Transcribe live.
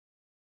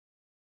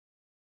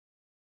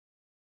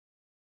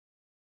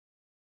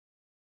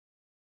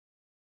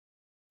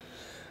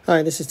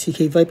Hi, this is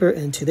TK Viper,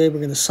 and today we're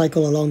going to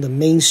cycle along the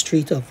main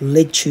street of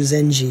Lake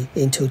Chuzenji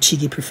in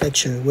Tochigi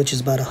Prefecture, which is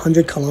about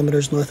 100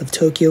 kilometers north of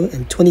Tokyo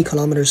and 20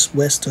 kilometers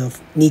west of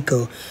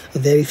Nikko, a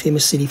very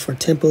famous city for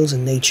temples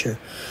and nature.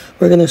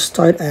 We're going to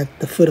start at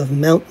the foot of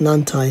Mount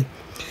Nantai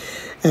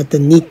at the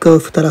Nikko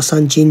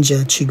Futarasan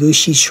Jinja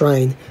Chigushi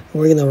Shrine.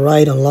 We're going to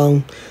ride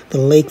along the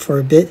lake for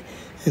a bit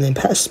and then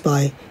pass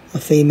by a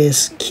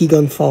famous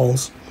Kigun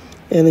Falls,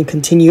 and then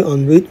continue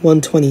on Route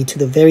 120 to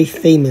the very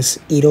famous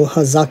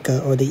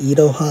Iroha-zaka, or the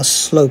Iroha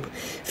slope,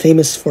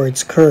 famous for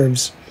its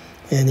curves,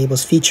 and it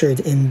was featured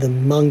in the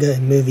manga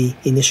and movie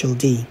Initial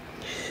D.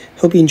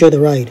 Hope you enjoy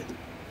the ride.